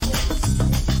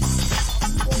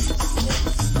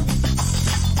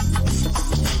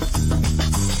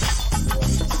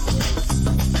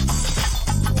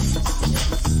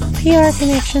PR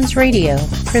Connections Radio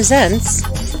presents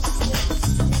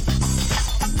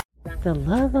the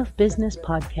Love of Business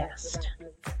Podcast.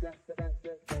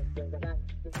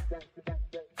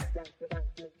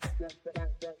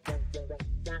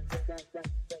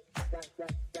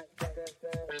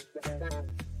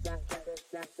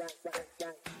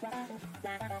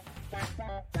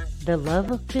 The Love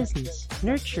of Business,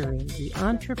 nurturing the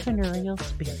entrepreneurial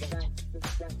spirit.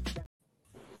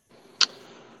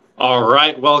 All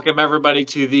right. Welcome, everybody,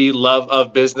 to the Love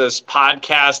of Business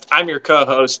podcast. I'm your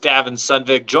co-host, Davin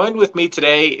Sundvik. Joined with me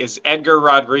today is Edgar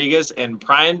Rodriguez and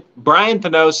Brian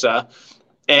Paonessa.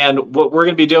 And what we're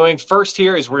going to be doing first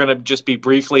here is we're going to just be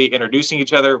briefly introducing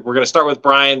each other. We're going to start with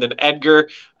Brian, then Edgar,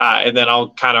 and then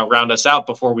I'll kind of round us out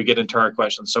before we get into our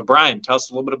questions. So, Brian, tell us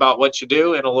a little bit about what you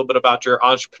do and a little bit about your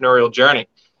entrepreneurial journey.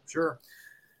 Sure.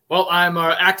 Well, I'm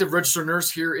an active registered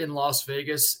nurse here in Las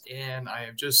Vegas, and I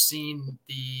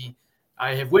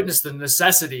have witnessed the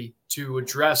necessity to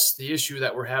address the issue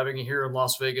that we're having here in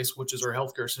Las Vegas, which is our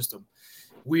healthcare system.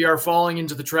 We are falling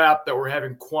into the trap that we're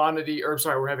having quality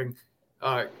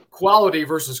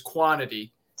versus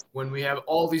quantity when we have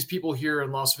all these people here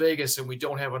in Las Vegas and we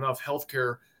don't have enough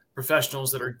healthcare professionals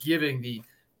that are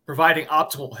providing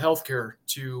optimal healthcare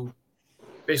to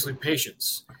basically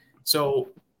patients. So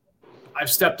I've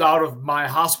stepped out of my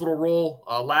hospital role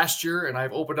last year, and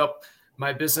I've opened up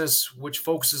my business, which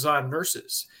focuses on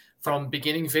nurses from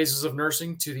beginning phases of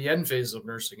nursing to the end phases of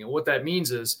nursing. And what that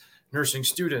means is nursing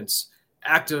students,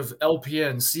 active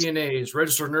LPNs, CNAs,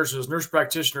 registered nurses, nurse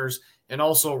practitioners, and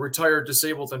also retired,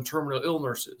 disabled, and terminal ill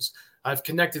nurses. I've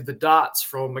connected the dots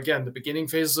from, again, the beginning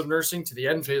phases of nursing to the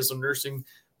end phases of nursing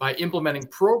by implementing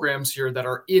programs here that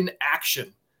are in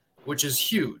action, which is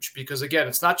huge because, again,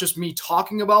 it's not just me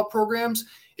talking about programs.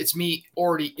 It's me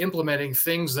already implementing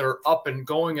things that are up and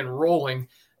going and rolling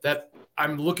that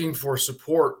I'm looking for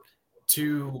support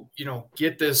to,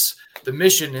 get the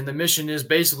mission. And the mission is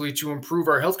basically to improve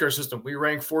our healthcare system. We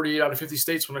rank 48 out of 50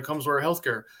 states when it comes to our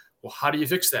healthcare. Well, how do you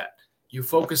fix that? You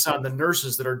focus on the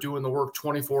nurses that are doing the work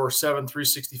 24/7,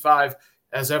 365,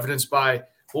 as evidenced by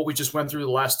what we just went through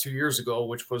the last 2 years ago,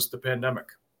 which was the pandemic.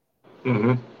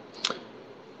 Mm-hmm.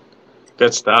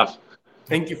 Good stuff.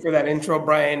 Thank you for that intro,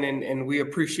 Brian, and we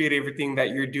appreciate everything that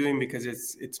you're doing because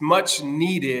it's much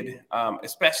needed,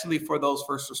 especially for those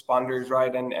first responders,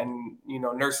 right? And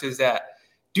nurses that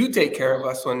do take care of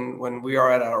us when we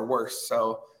are at our worst.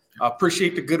 So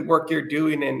appreciate the good work you're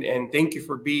doing, and thank you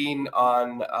for being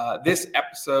on this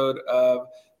episode of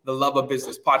the Love of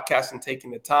Business podcast and taking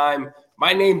the time.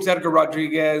 My name's Edgar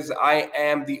Rodriguez. I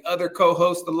am the other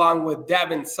co-host along with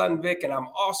Davin Sundvik, and I'm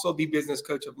also the business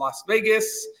coach of Las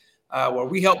Vegas, where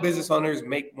we help business owners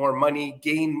make more money,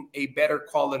 gain a better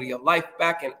quality of life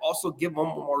back, and also give them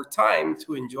more time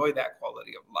to enjoy that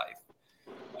quality of life.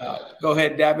 Go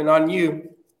ahead, Davin, on you.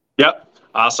 Yep.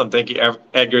 Awesome. Thank you,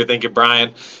 Edgar. Thank you,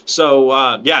 Brian.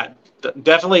 So,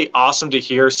 definitely awesome to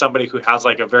hear somebody who has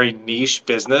like a very niche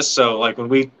business. So like when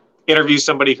we interview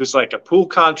somebody who's like a pool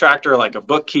contractor, like a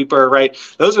bookkeeper, right?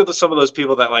 Those are some of those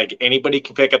people that like anybody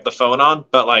can pick up the phone on,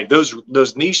 but like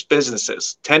those niche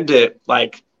businesses tend to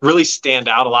like really stand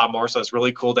out a lot more. So it's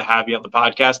really cool to have you on the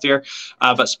podcast here.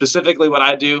 But specifically what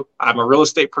I do, I'm a real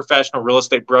estate professional, real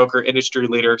estate broker, industry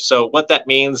leader. So what that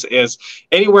means is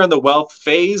anywhere in the wealth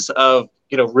phase of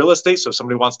real estate. So if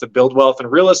somebody wants to build wealth in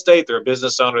real estate, they're a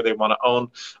business owner, they want to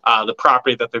own the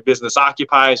property that their business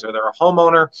occupies, or they're a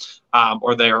homeowner,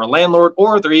 or they're a landlord,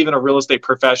 or they're even a real estate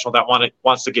professional that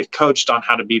wants to get coached on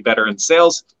how to be better in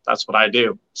sales. That's what I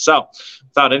do. So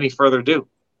without any further ado,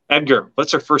 Edgar,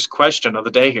 what's our first question of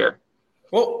the day here?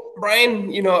 Well,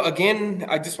 Brian, again,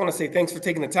 I just want to say thanks for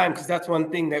taking the time because that's one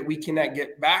thing that we cannot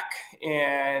get back,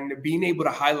 and being able to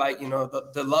highlight,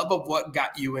 the love of what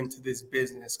got you into this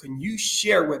business. Can you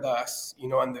share with us,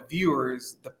 and the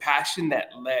viewers, the passion that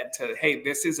led to, hey,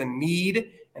 this is a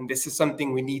need and this is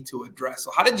something we need to address.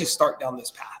 So how did you start down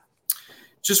this path?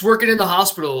 Just working in the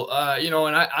hospital,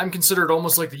 and I'm considered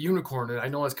almost like the unicorn. I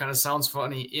know it kind of sounds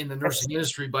funny in the nursing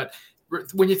industry, but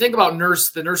when you think about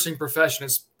the nursing profession,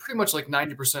 it's pretty much like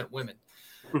 90% women.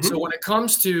 Mm-hmm. So when it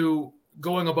comes to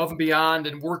going above and beyond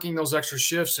and working those extra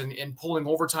shifts and pulling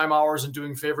overtime hours and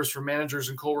doing favors for managers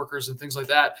and coworkers and things like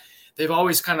that, they've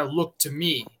always kind of looked to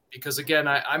me because, again,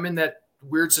 I'm in that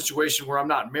weird situation where I'm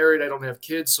not married. I don't have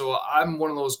kids. So I'm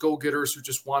one of those go-getters who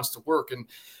just wants to work. And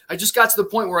I just got to the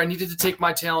point where I needed to take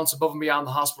my talents above and beyond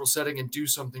the hospital setting and do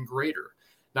something greater.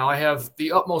 Now, I have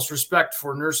the utmost respect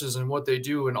for nurses and what they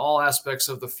do in all aspects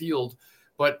of the field,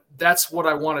 but that's what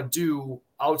I want to do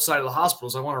outside of the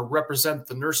hospitals. I want to represent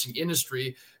the nursing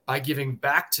industry by giving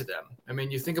back to them. I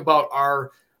mean, you think about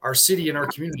our our city and our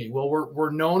community. Well,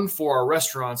 we're known for our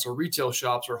restaurants or retail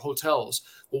shops or hotels.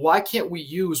 Well, why can't we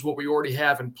use what we already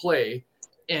have in play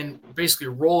and basically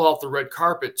roll out the red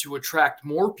carpet to attract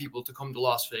more people to come to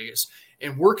Las Vegas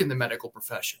and work in the medical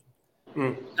profession?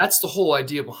 That's the whole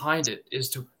idea behind it, is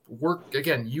to work,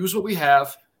 again, use what we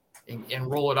have and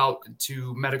roll it out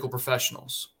to medical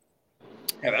professionals.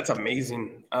 Yeah, that's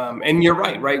amazing. And you're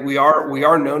right. We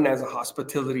are known as a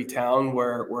hospitality town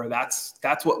where that's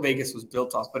what Vegas was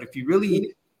built off. But if you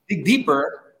really dig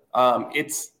deeper,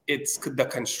 it's the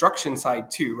construction side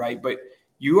too, right? But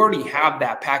you already have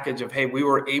that package of, hey, we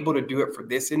were able to do it for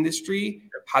this industry.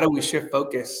 How do we shift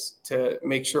focus to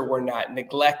make sure we're not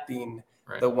neglecting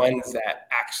the ones that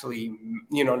actually,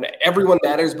 everyone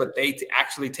matters, but they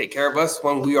actually take care of us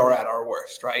when we are at our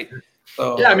worst, right?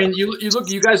 So, yeah, I mean, you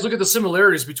guys look at the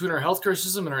similarities between our healthcare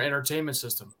system and our entertainment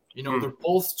system. They're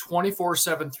both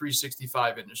 24/7,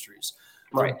 365 industries.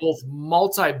 They're both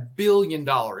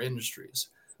multi-billion-dollar industries.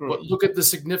 But look at the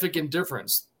significant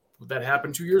difference that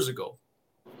happened 2 years ago.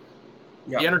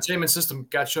 The entertainment system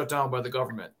got shut down by the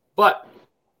government, but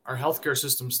our healthcare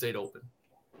system stayed open.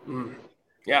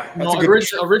 Yeah.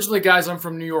 Originally, guys, I'm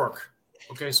from New York.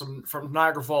 Okay, so from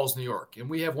Niagara Falls, New York, and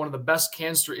we have one of the best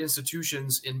cancer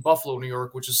institutions in Buffalo, New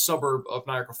York, which is a suburb of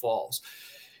Niagara Falls.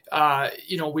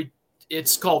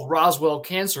 It's called Roswell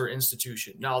Cancer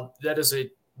Institution. Now, that is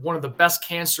one of the best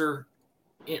cancer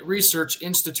research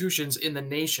institutions in the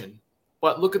nation.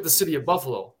 But look at the city of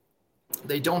Buffalo.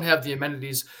 They don't have the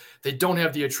amenities. They don't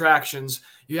have the attractions.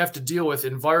 You have to deal with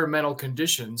environmental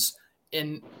conditions,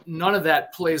 and none of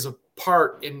that plays a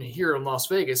part in here in Las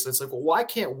Vegas. It's like, well, why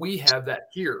can't we have that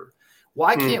here?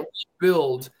 Why can't we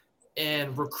build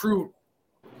and recruit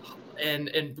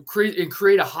and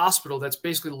create a hospital that's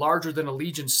basically larger than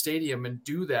Allegiant Stadium and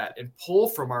do that and pull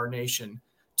from our nation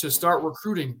to start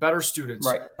recruiting better students,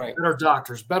 better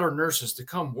doctors, better nurses to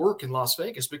come work in Las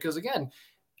Vegas? Because again,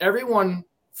 everyone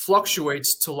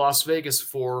fluctuates to Las Vegas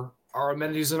for our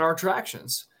amenities and our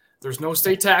attractions. There's no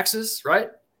state taxes, right?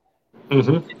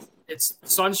 It's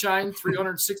sunshine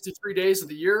 363 days of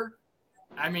the year.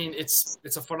 I mean, it's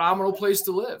a phenomenal place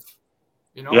to live.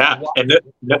 Yeah, and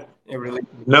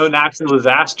no natural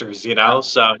disasters.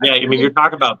 So yeah, I mean, you're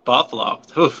talking about Buffalo.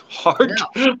 Oof,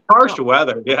 harsh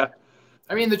weather. Yeah.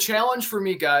 I mean, the challenge for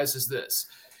me, guys, is this.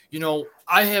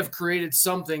 I have created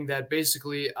something that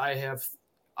basically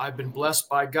I've been blessed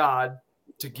by God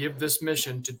to give this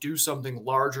mission to do something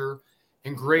larger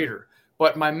and greater.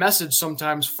 But my message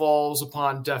sometimes falls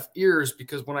upon deaf ears,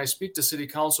 because when I speak to city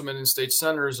councilmen and state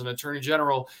senators and attorney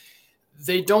general,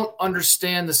 they don't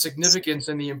understand the significance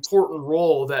and the important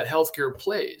role that healthcare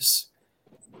plays.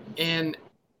 And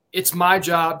it's my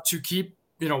job to keep,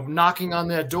 knocking on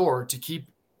that door, to keep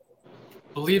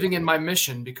believing in my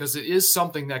mission, because it is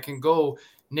something that can go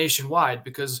nationwide.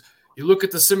 Because you look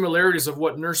at the similarities of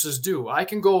what nurses do. I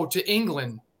can go to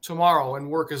England tomorrow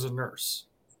and work as a nurse.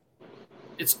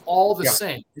 It's all the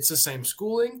same. It's the same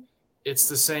schooling. It's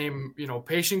the same,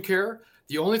 patient care.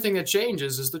 The only thing that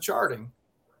changes is the charting.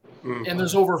 And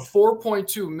there's over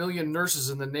 4.2 million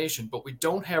nurses in the nation, but we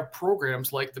don't have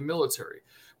programs like the military.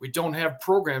 We don't have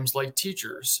programs like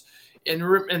teachers.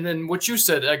 And then what you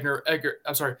said, Edgar,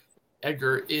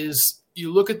 is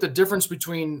you look at the difference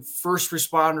between first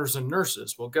responders and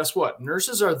nurses. Well, guess what?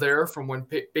 Nurses are there from when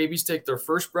babies take their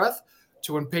first breath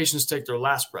to when patients take their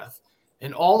last breath.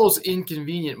 And all those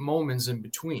inconvenient moments in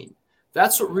between.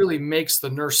 That's what really makes the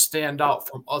nurse stand out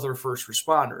from other first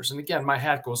responders. And again, my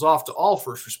hat goes off to all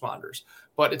first responders.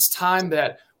 But it's time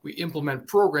that we implement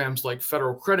programs like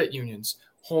federal credit unions,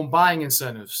 home buying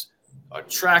incentives,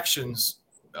 attractions,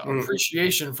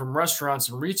 appreciation from restaurants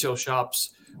and retail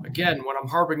shops. Again, what I'm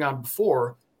harping on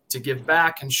before, to give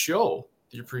back and show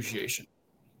the appreciation.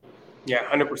 Yeah,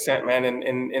 100%, man.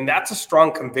 And that's a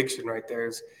strong conviction right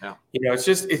there. It's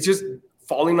just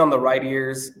falling on the right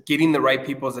ears, getting the right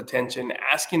people's attention,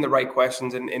 asking the right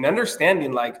questions, and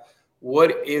understanding like,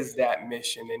 what is that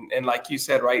mission? And like you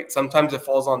said, right, sometimes it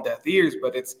falls on deaf ears,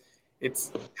 but it's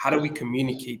how do we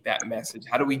communicate that message?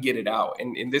 How do we get it out?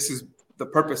 And this is the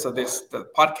purpose of the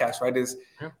podcast, right? Is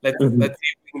let's see if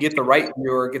we can get the right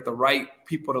viewer, get the right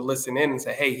people to listen in and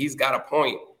say, hey, he's got a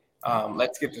point.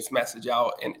 Let's get this message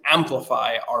out and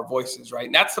amplify our voices, right?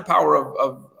 And that's the power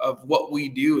of what we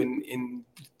do. And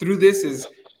through this is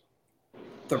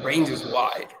the range is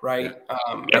wide, right?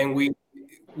 And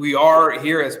we are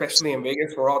here, especially in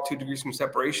Vegas, we're all 2 degrees from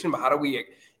separation, but how do we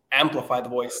amplify the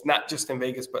voice, not just in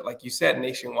Vegas, but like you said,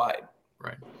 nationwide?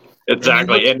 Right.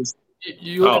 Exactly.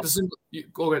 You look at the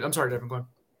go ahead. I'm sorry, Davin, go ahead.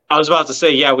 I was about to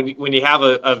say, yeah, when you have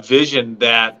a vision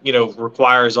that,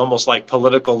 requires almost like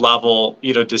political level,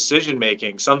 decision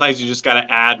making, sometimes you just got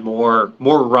to add more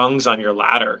rungs on your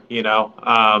ladder,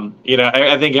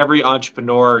 I think every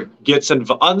entrepreneur gets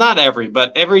involved, not every,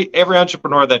 but every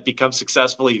entrepreneur that becomes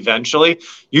successful eventually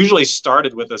usually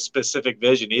started with a specific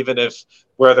vision, even if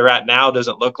where they're at now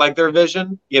doesn't look like their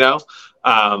vision.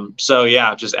 So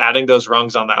yeah, just adding those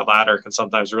rungs on that ladder can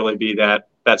sometimes really be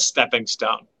that stepping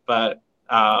stone. But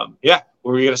yeah,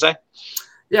 what were you going to say?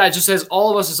 Yeah, it just says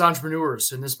all of us as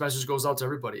entrepreneurs, and this message goes out to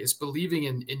everybody. It's believing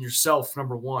in yourself,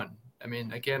 number one. I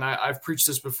mean, again, I've preached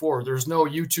this before. There's no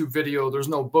YouTube video. There's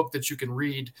no book that you can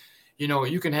read.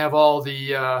 You can have all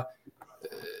the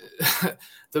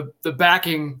the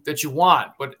backing that you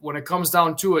want, but when it comes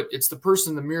down to it, it's the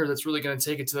person in the mirror that's really going to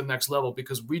take it to the next level,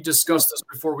 because we discussed this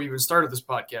before we even started this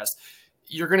podcast.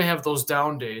 You're going to have those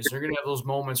down days. You're going to have those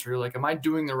moments where you're like, am I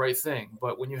doing the right thing?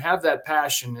 But when you have that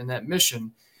passion and that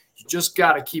mission, you just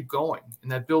got to keep going.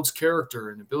 And that builds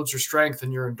character, and it builds your strength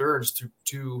and your endurance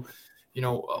to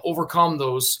overcome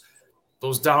those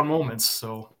down moments.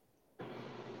 So,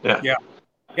 yeah.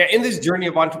 In this journey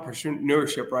of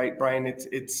entrepreneurship, right, Brian,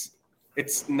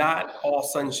 it's not all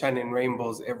sunshine and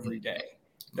rainbows every day.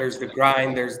 There's the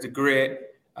grind, there's the grit.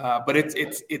 But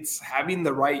it's having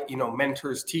the right,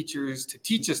 mentors, teachers to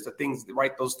teach us the things,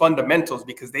 right, those fundamentals,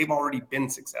 because they've already been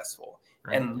successful,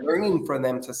 right, and learning from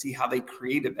them to see how they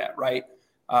created that, right.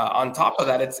 On top of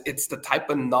that, it's the type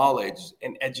of knowledge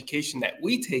and education that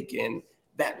we take in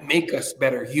that make us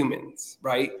better humans,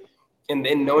 right. And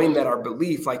then knowing that our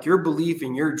belief, like your belief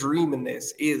and your dream in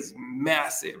this, is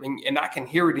massive, and I can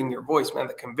hear it in your voice, man.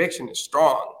 The conviction is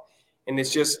strong, and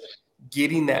it's just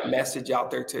getting that message out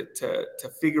there to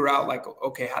figure out, like,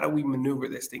 okay, how do we maneuver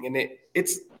this thing? And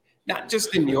it's not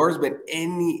just in yours, but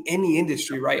any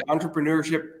industry, right?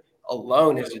 Entrepreneurship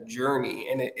alone is a journey,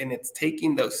 and it's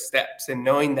taking those steps and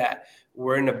knowing that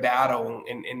we're in a battle,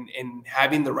 and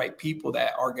having the right people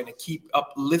that are going to keep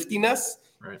uplifting us,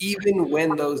 right, even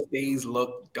when those days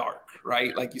look dark,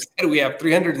 right? Like you said, we have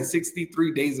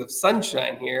 363 days of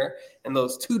sunshine here, and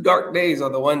those 2 dark days are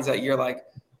the ones that you're like,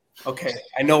 okay,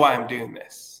 I know why I'm doing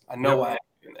this. I know why I'm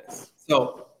doing this.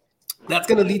 So that's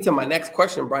going to lead to my next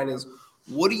question, Brian, is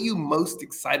what are you most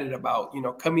excited about,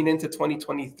 coming into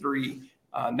 2023,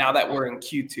 now that we're in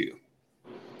Q2?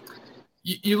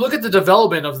 You look at the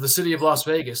development of the city of Las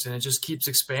Vegas, and it just keeps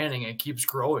expanding and keeps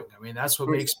growing. I mean, that's what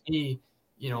makes me,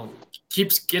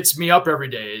 gets me up every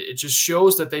day. It just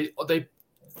shows that the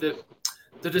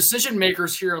decision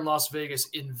makers here in Las Vegas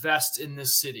invest in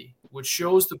this city, which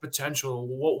shows the potential of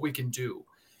what we can do.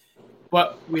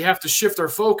 But we have to shift our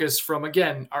focus from,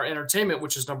 again, our entertainment,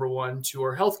 which is number one, to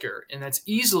our healthcare. And that's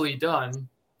easily done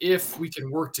if we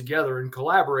can work together and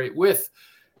collaborate with.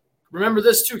 Remember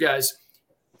this too, guys.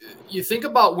 You think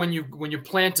about when you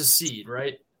plant a seed,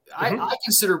 right? Mm-hmm. I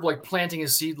consider like planting a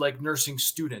seed like nursing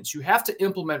students. You have to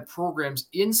implement programs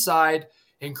inside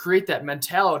and create that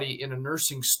mentality in a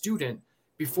nursing student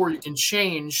before you can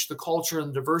change the culture and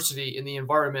the diversity in the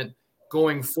environment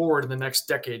going forward in the next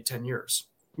decade, 10 years.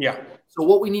 Yeah. So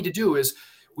what we need to do is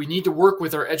we need to work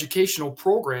with our educational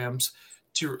programs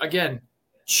to, again,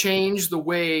 change the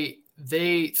way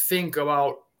they think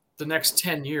about the next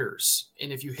 10 years.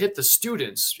 And if you hit the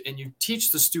students and you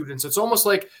teach the students, it's almost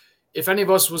like if any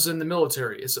of us was in the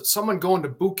military, it's someone going to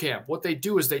boot camp. What they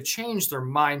do is they change their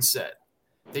mindset.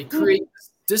 They create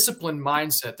this disciplined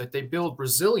mindset that they build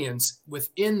resilience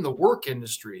within the work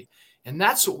industry. And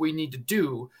that's what we need to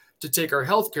do to take our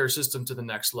healthcare system to the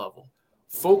next level.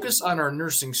 Focus on our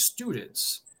nursing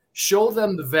students, show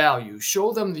them the value,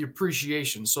 show them the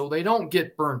appreciation so they don't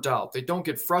get burnt out. They don't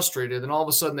get frustrated. And all of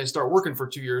a sudden they start working for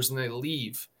 2 years and they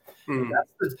leave.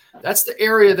 That's the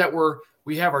area that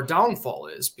we have our downfall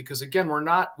is because, again,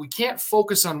 we can't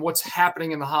focus on what's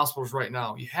happening in the hospitals right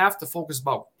now. You have to focus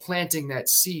about planting that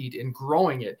seed and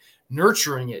growing it,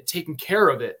 nurturing it, taking care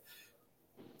of it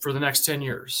for the next 10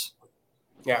 years.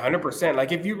 Yeah, 100%.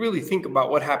 Like if you really think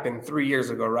about what happened 3 years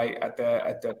ago, right, at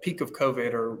the peak of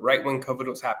COVID or right when COVID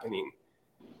was happening,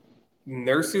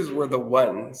 nurses were the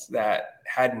ones that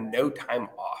had no time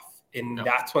off. And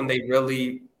that's when they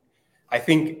really, I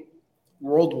think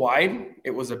worldwide,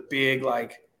 it was a big,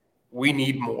 like, we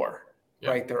need more,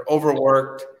 right? They're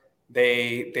overworked.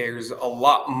 There's a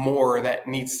lot more that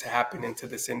needs to happen into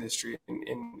this industry.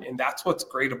 And that's what's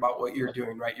great about what you're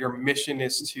doing, right? Your mission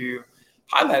is to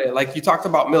highlight it. Like you talked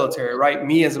about military, right?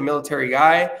 Me as a military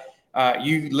guy,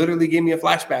 you literally gave me a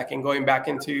flashback and going back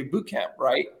into boot camp,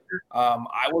 right?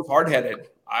 I was hard-headed.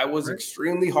 I was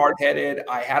extremely hard-headed.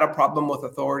 I had a problem with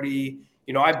authority.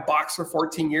 I boxed for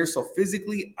 14 years. So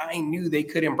physically, I knew they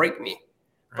couldn't break me.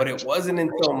 But it wasn't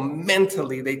until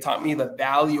mentally they taught me the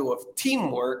value of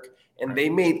teamwork, and they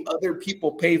made other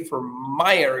people pay for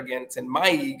my arrogance and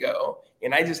my ego.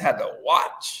 And I just had to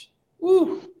watch.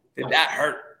 Ooh, did that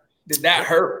hurt? Did that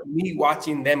hurt me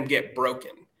watching them get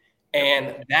broken?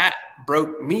 And that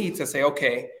broke me to say,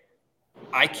 okay,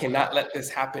 I cannot let this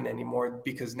happen anymore,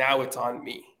 because now it's on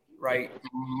me, right?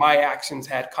 My actions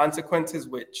had consequences,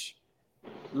 which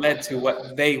led to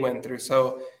what they went through.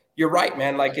 So you're right,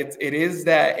 man. Like it is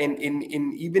that in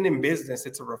even in business,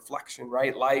 it's a reflection,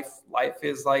 right? Life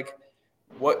is like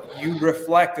what you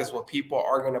reflect is what people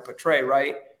are going to portray,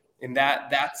 right? And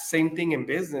that same thing in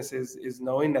business is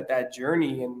knowing that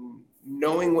journey and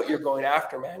knowing what you're going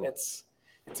after, man. It's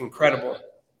incredible.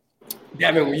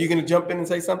 Davin, were you going to jump in and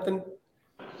say something?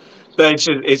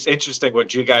 It's interesting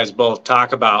what you guys both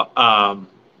talk about,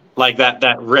 like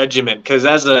that regiment, because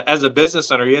as a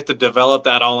business owner, you have to develop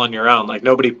that all on your own. Like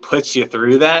nobody puts you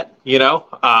through that,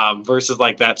 versus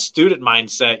like that student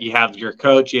mindset. You have your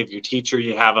coach, you have your teacher,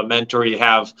 you have a mentor, you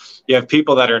have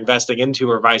people that are investing into,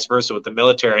 or vice versa with the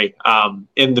military.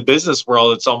 In the business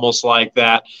world, it's almost like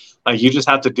that. Like you just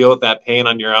have to deal with that pain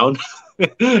on your own.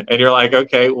 And you're like,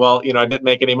 okay, well, I didn't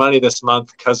make any money this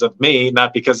month because of me,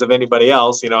 not because of anybody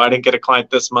else. I didn't get a client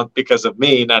this month because of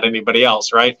me, not anybody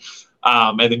else, right?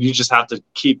 And then you just have to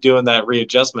keep doing that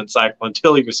readjustment cycle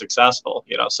until you're successful,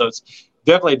 So it's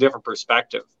definitely a different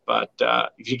perspective. But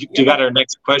you got our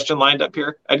next question lined up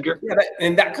here, Edgar? Yeah,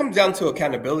 and that comes down to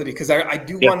accountability, because I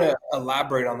do want to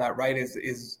elaborate on that, right?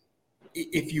 Is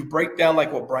if you break down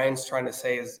like what Brian's trying to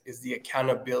say is the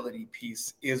accountability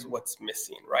piece is what's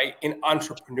missing, right? In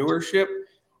entrepreneurship,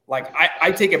 like I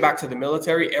take it back to the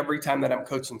military every time that I'm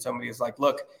coaching somebody. Is like,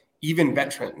 look, even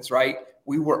veterans, right?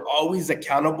 We were always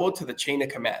accountable to the chain of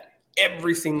command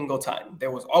every single time.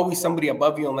 There was always somebody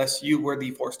above you unless you were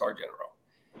the 4-star general.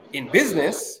 In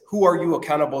business, who are you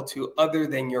accountable to other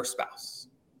than your spouse,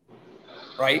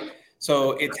 right?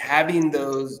 So it's having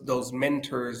those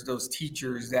mentors, those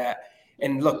teachers that.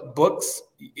 And look, books,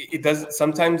 it doesn't,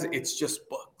 sometimes it's just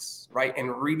books, right?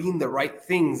 And reading the right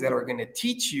things that are going to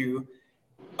teach you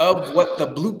of what the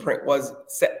blueprint was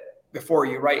set before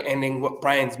you, right? And then what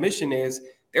Brian's mission is,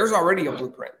 there's already a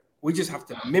blueprint. We just have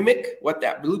to mimic what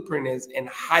that blueprint is and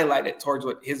highlight it towards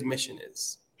what his mission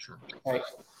is. Sure. Right.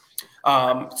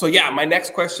 So yeah, my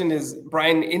next question is,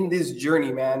 Brian, in this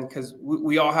journey, man, because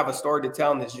we all have a story to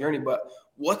tell in this journey, but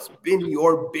what's been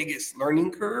your biggest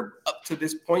learning curve up to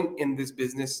this point in this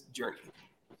business journey?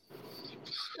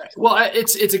 Well,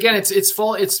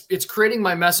 it's creating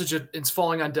my message. It's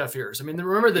falling on deaf ears. I mean,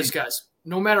 remember this, guys,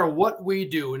 no matter what we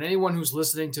do, and anyone who's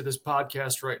listening to this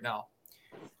podcast right now,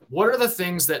 what are the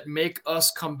things that make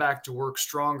us come back to work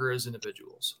stronger as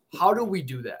individuals? How do we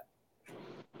do that?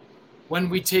 When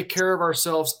we take care of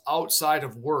ourselves outside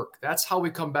of work, that's how we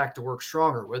come back to work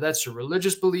stronger. Whether that's your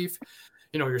religious belief,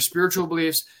 your spiritual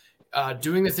beliefs,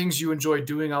 doing the things you enjoy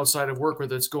doing outside of work,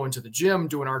 whether it's going to the gym,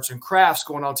 doing arts and crafts,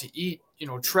 going out to eat,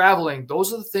 traveling.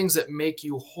 Those are the things that make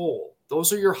you whole.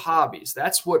 Those are your hobbies.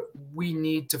 That's what we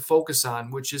need to focus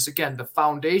on, which is, again, the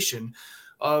foundation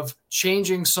of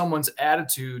changing someone's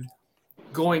attitude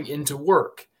going into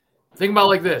work. Think about it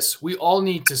like this. We all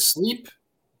need to sleep.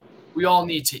 We all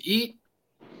need to eat.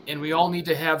 And we all need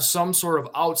to have some sort of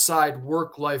outside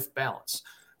work-life balance.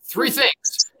 3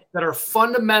 things that are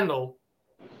fundamental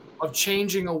of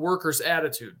changing a worker's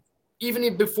attitude,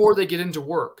 even before they get into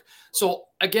work. So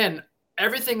again,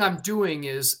 everything I'm doing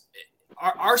is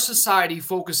our society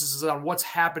focuses on what's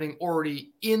happening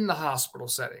already in the hospital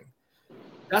setting.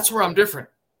 That's where I'm different.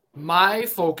 My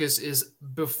focus is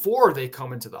before they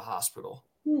come into the hospital.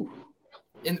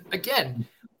 And again,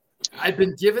 I've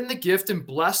been given the gift and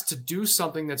blessed to do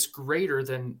something that's greater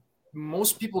than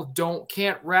most people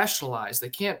can't rationalize. They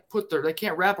can't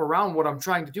wrap around what I'm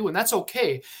trying to do. And that's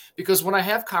okay, because when I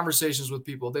have conversations with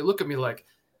people, they look at me like,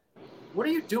 what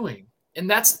are you doing? And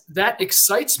that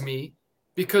excites me,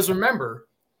 because remember,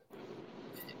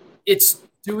 it's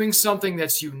doing something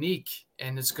that's unique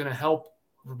and it's going to help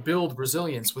build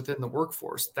resilience within the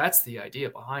workforce. That's the idea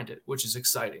behind it, which is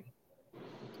exciting.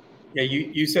 Yeah,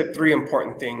 you said 3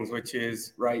 important things, which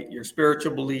is, right, your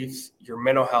spiritual beliefs, your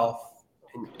mental health,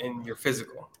 and your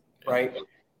physical, right?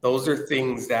 Those are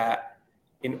things that,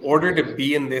 in order to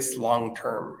be in this long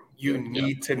term, you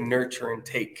need to nurture and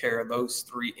take care of those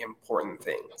 3 important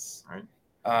things. Right.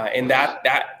 And that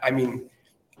I mean,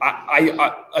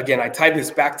 I tie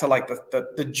this back to like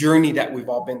the journey that we've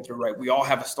all been through, right? We all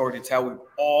have a story to tell. We've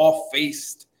all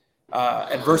faced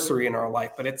adversity in our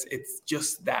life, but it's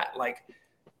just that, like.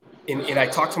 And I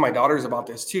talk to my daughters about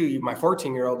this too. My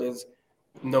 14-year-old is,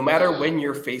 no matter when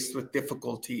you're faced with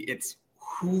difficulty, it's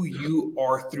who you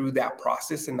are through that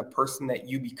process and the person that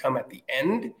you become at the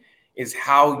end is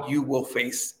how you will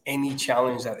face any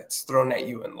challenge that it's thrown at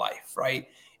you in life, right?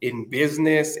 In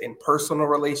business, in personal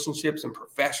relationships, in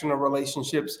professional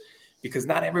relationships, because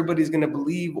not everybody's going to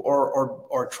believe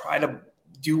or try to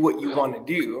do what you want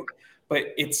to do,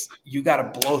 but you got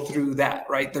to blow through that,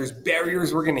 right? There's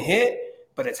barriers we're going to hit,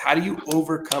 but it's how do you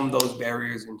overcome those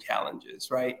barriers and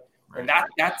challenges, right? And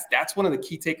that's one of the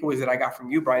key takeaways that I got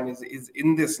from you, Brian, is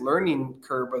in this learning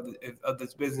curve of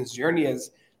this business journey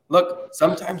is, look,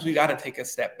 sometimes we got to take a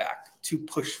step back to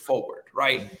push forward,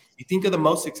 right? You think of the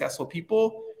most successful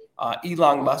people,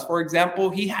 Elon Musk, for example,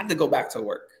 he had to go back to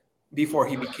work before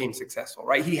he became successful,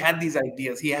 right? He had these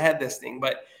ideas, he had this thing,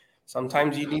 but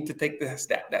sometimes you need to take that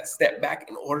step back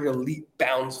in order to leap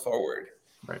bounds forward.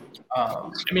 Right. I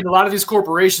mean, a lot of these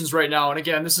corporations right now, and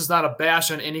again, this is not a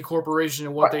bash on any corporation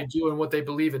and what they do and what they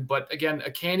believe in, but again,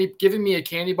 giving me a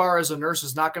candy bar as a nurse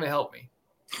is not going to help me.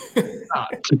 Again,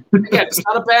 it's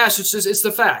not a bash. It's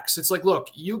the facts. It's like,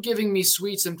 look, you giving me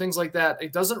sweets and things like that,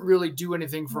 it doesn't really do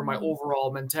anything for my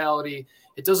overall mentality.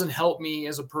 It doesn't help me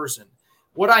as a person.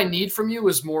 What I need from you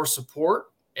is more support.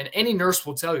 And any nurse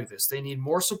will tell you this. They need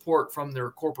more support from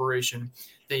their corporation.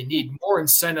 They need more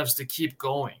incentives to keep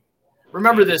going.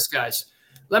 Remember this, guys.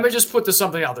 Let me just put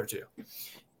something out there too.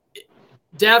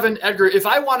 Davin, Edgar, if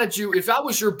I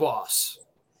was your boss,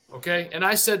 okay, and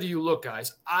I said to you, look,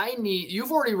 guys,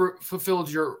 you've already fulfilled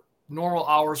your normal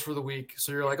hours for the week.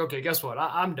 So you're like, okay, guess what?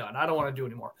 I'm done. I don't want to do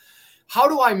anymore. How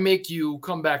do I make you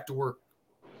come back to work?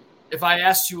 If I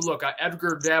asked you, look,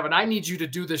 Edgar, Davin, I need you to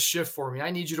do this shift for me. I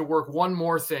need you to work one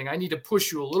more thing. I need to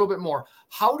push you a little bit more.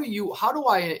 How do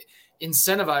I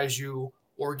incentivize you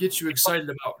or get you excited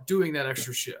about doing that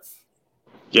extra shift?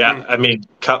 Yeah, I mean,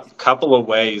 couple of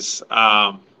ways.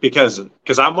 Because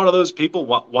I'm one of those people,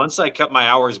 once I cut my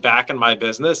hours back in my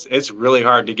business, it's really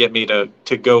hard to get me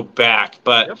to go back.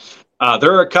 But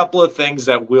there are a couple of things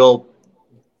that will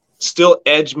still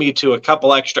edge me to a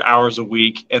couple extra hours a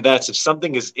week. And that's if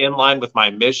something is in line with my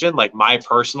mission, like my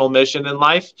personal mission in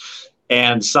life,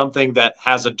 and something that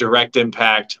has a direct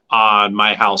impact on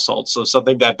my household. So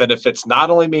something that benefits not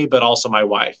only me, but also my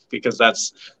wife, because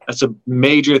that's a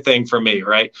major thing for me,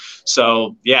 right?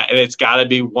 So yeah, and it's got to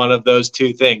be one of those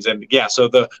two things. And yeah, so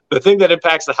the thing that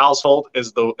impacts the household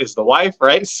is the wife,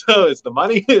 right? So it's the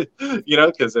money,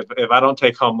 because if I don't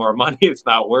take home more money, it's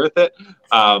not worth it.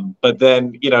 But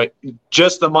then,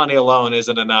 just the money alone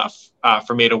isn't enough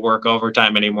for me to work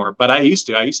overtime anymore. But I used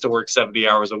to work 70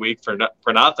 hours a week for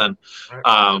nothing,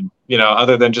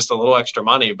 other than just a little extra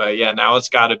money. But yeah, now it's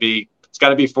got to be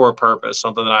for a purpose,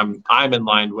 something that I'm in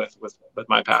line with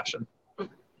my passion.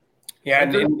 Yeah,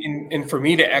 and for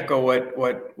me to echo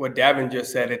what Davin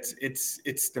just said,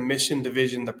 it's the mission, the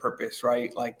vision, the purpose,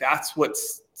 right? Like that's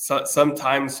what's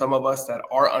sometimes some of us that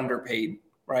are underpaid,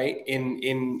 right?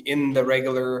 In the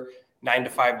regular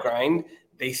 9-to-5 grind,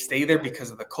 they stay there because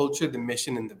of the culture, the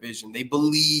mission, and the vision. They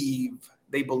believe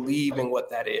in what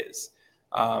that is.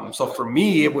 So for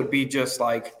me, it would be just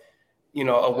like,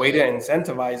 a way to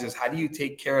incentivize is how do you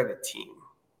take care of the team,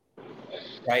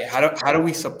 right? How do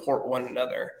we support one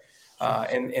another?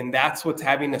 And that's what's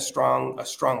having a strong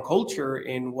culture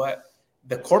in what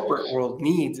the corporate world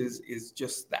needs is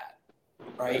just that,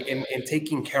 right? And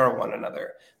taking care of one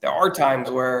another. There are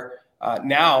times where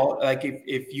now, like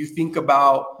if you think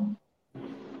about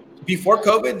before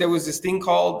COVID, there was this thing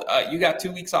called you got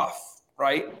 2 weeks off,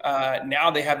 right? Now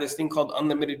they have this thing called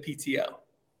unlimited PTO,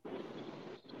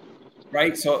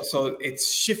 right? So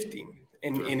it's shifting,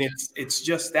 and it's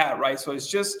just that, right? So it's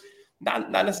just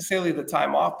not necessarily the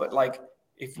time off, but like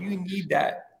if you need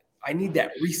that, I need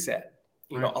that reset.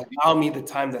 Allow me the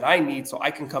time that I need so I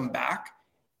can come back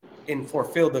and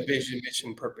fulfill the vision,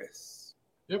 mission, purpose.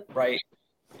 Yep. Right.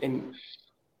 And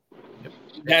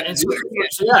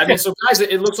so guys,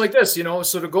 it looks like this,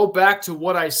 so to go back to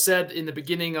what I said in the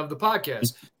beginning of the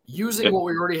podcast, using what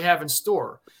we already have in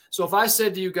store. So if I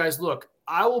said to you guys, look,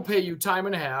 I will pay you time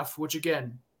and a half, which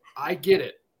again, I get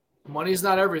it. Money's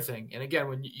not everything. And again,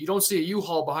 when you don't see a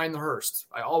U-Haul behind the hearse,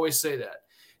 I always say that.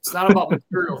 It's not about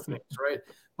material things, right?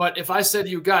 But if I said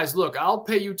to you guys, look, I'll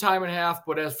pay you time and a half,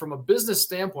 but as from a business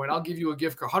standpoint, I'll give you a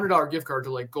gift card, $100 gift card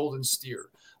to like Golden Steer.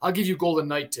 I'll give you Golden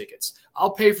Night tickets.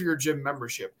 I'll pay for your gym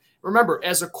membership. Remember,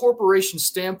 as a corporation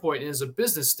standpoint and as a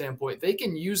business standpoint, they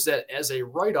can use that as a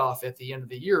write-off at the end of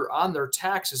the year on their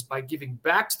taxes by giving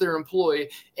back to their employee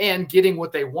and getting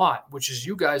what they want, which is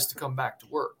you guys to come back to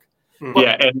work.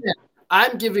 But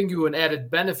I'm giving you an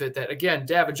added benefit that, again,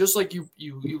 Davin, just like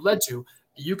you led to,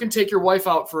 you can take your wife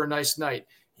out for a nice night.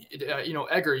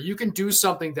 Edgar, you can do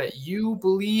something that you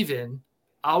believe in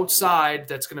outside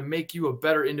that's going to make you a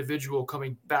better individual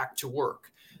coming back to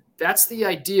work. That's the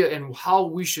idea, and how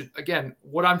we should, again,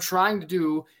 what I'm trying to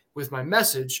do with my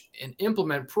message and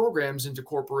implement programs into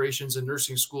corporations and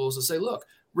nursing schools to say, look,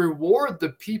 reward the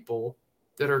people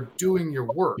that are doing your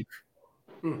work.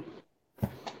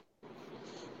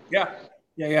 Yeah.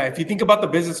 If you think about the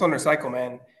business owner cycle,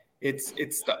 man, it's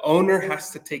the owner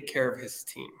has to take care of his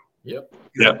team. Yep.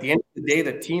 At the end of the day,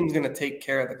 the team's going to take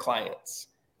care of the clients.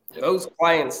 Those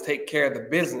clients take care of the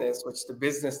business, which the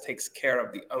business takes care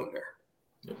of the owner.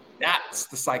 Yep. That's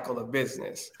the cycle of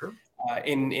business. Sure.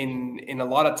 In a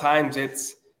lot of times,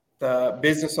 it's the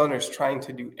business owners trying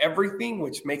to do everything,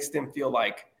 which makes them feel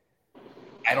like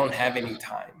I don't have any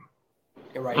time.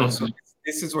 Right. Mm-hmm. So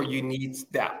this is where you need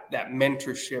that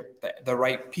mentorship, the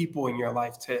right people in your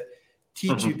life to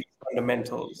teach you these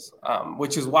fundamentals,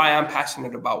 which is why I'm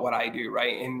passionate about what I do.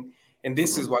 Right. And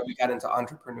this is why we got into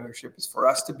entrepreneurship, is for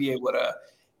us to be able to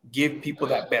give people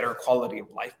that better quality of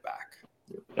life back.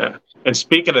 Yeah. And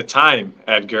speaking of time,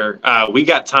 Edgar, we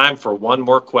got time for one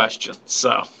more question.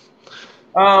 So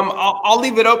I'll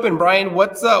leave it open, Brian.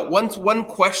 What's one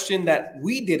question that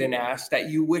we didn't ask that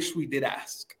you wish we did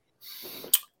ask?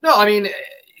 No, I mean,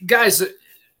 guys,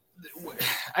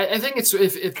 I think it's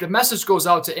if the message goes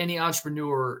out to any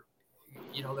entrepreneur,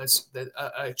 that's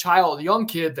a child, a young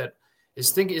kid that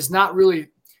is not really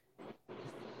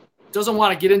doesn't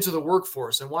want to get into the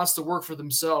workforce and wants to work for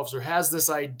themselves or has this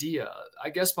idea. I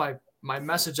guess my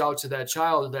message out to that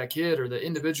child or that kid or the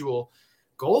individual,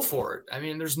 go for it. I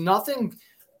mean, I think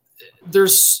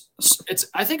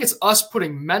it's us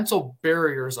putting mental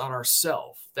barriers on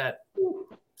ourselves that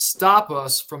stop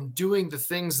us from doing the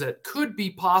things that could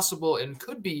be possible and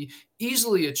could be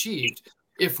easily achieved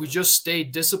if we just stay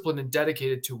disciplined and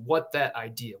dedicated to what that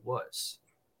idea was.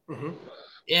 Mm-hmm.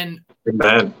 And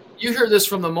Amen. You hear this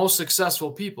from the most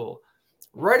successful people.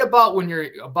 Right about when you're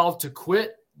about to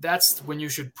quit, that's when you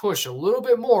should push a little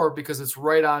bit more, because it's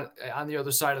right on the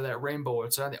other side of that rainbow.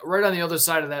 It's right on the other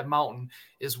side of that mountain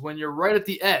is when you're right at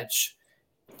the edge.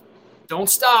 Don't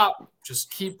stop.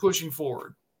 Just keep pushing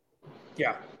forward.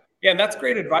 Yeah. Yeah, and that's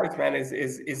great advice, man, is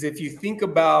if you think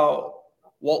about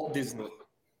Walt Disney,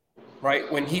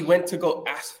 right? When he went to go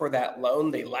ask for that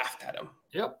loan, they laughed at him.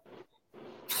 Yep.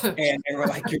 And they were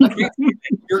like, you're crazy.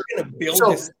 You're going to build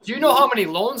this. Do you know how many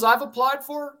loans I've applied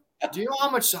for? Do you know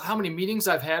how many meetings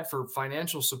I've had for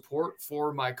financial support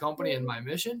for my company and my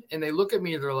mission? And they look at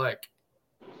me, they're like,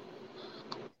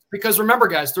 because remember,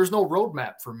 guys, there's no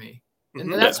roadmap for me.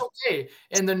 And that's okay.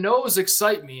 And the no's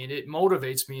excite me and it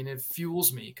motivates me and it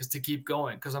fuels me to keep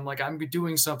going. Because I'm like, I'm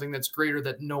doing something that's greater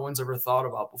that no one's ever thought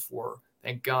about before.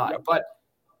 Thank God. Yep. But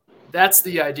that's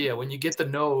the idea. When you get the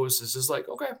no's, it's just like,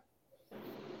 okay.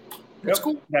 That's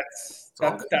cool. That's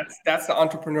the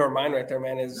entrepreneur mind right there,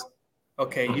 man, is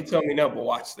okay, you tell me no, but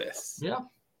watch this. Yeah.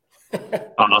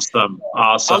 Awesome.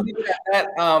 I'll leave it at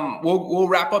that. We'll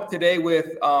wrap up today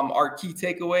with our key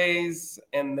takeaways,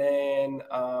 and then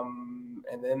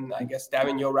I guess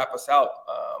Davin, you'll wrap us out.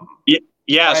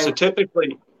 Yeah. So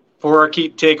typically for our key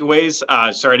takeaways,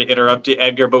 sorry to interrupt you,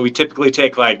 Edgar, but we typically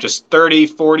take like just 30,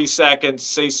 40 seconds,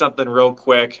 say something real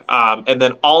quick, and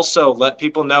then also let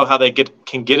people know how they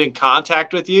can get in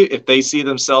contact with you if they see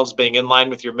themselves being in line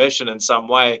with your mission in some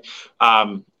way.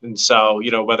 And so,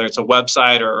 whether it's a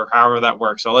website or however that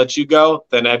works. I'll let you go,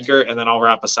 then Edgar, and then I'll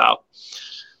wrap us out.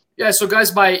 Yeah, so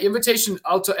guys, my invitation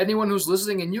out to anyone who's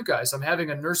listening and you guys, I'm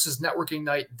having a nurses networking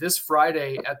night this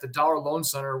Friday at the Dollar Loan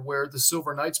Center where the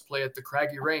Silver Knights play at the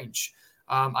Craggy Range.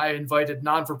 I invited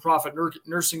non-for-profit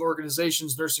nursing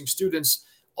organizations, nursing students,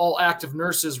 all active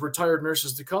nurses, retired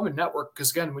nurses to come and network. Because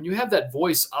again, when you have that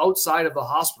voice outside of the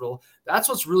hospital, that's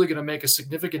what's really going to make a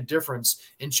significant difference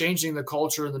in changing the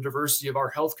culture and the diversity of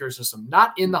our healthcare system,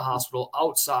 not in the hospital,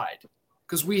 outside,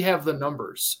 because we have the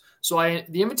numbers. So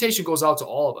the invitation goes out to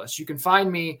all of us. You can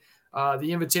find me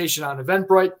the invitation on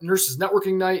Eventbrite, Nurses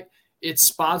Networking Night. It's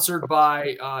sponsored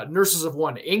by Nurses of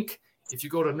One, Inc. If you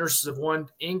go to Nurses of One,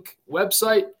 Inc.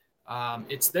 website,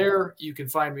 it's there. You can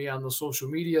find me on the social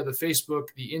media, the Facebook,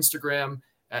 the Instagram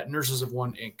at Nurses of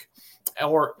One, Inc.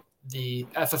 or the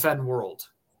FFN World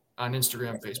on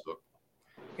Instagram, Facebook.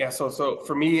 Yeah, so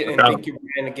for me, and thank you,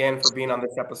 Brian, again for being on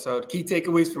this episode. Key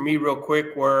takeaways for me real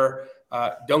quick were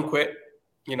don't quit.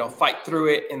 Fight through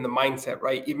it in the mindset,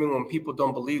 right? Even when people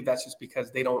don't believe, that's just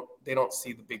because they don't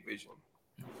see the big vision.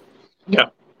 Yeah,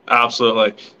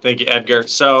 absolutely. Thank you, Edgar.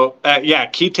 So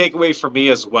key takeaway for me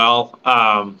as well.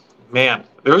 Man,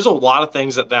 there was a lot of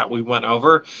things that we went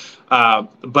over,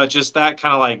 but just that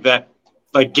kind of like that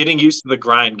like getting used to the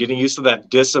grind, getting used to that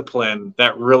discipline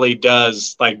that really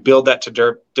does like build that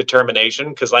determination.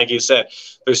 Because like you said,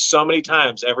 there's so many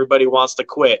times everybody wants to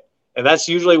quit. And that's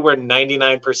usually where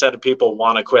 99% of people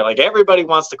want to quit. Like everybody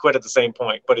wants to quit at the same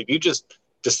point. But if you just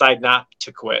decide not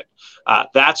to quit,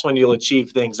 that's when you'll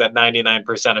achieve things that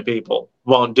 99% of people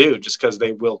won't do just because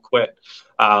they will quit.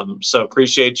 So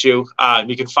appreciate you.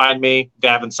 You can find me,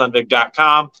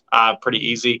 davinsundvig.com. Pretty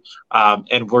easy.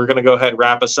 And we're going to go ahead and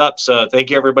wrap us up. So thank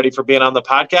you, everybody, for being on the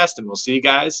podcast, and we'll see you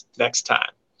guys next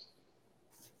time.